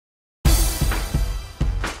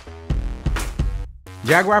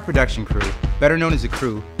Jaguar Production Crew, better known as the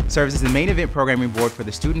Crew, serves as the main event programming board for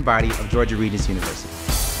the student body of Georgia Regents University.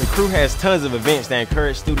 The Crew has tons of events that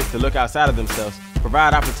encourage students to look outside of themselves,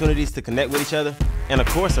 provide opportunities to connect with each other, and of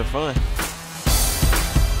course are fun.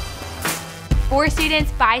 For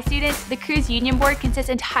students, by students, the Crew's union board consists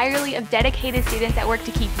entirely of dedicated students that work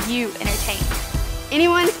to keep you entertained.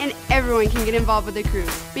 Anyone and everyone can get involved with the Crew.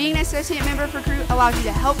 Being an associate member for Crew allows you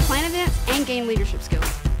to help plan events and gain leadership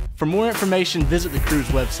skills. For more information, visit the Crew's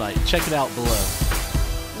website. Check it out below.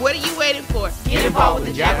 What are you waiting for? Get involved with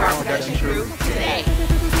the Jaguar Production Crew today.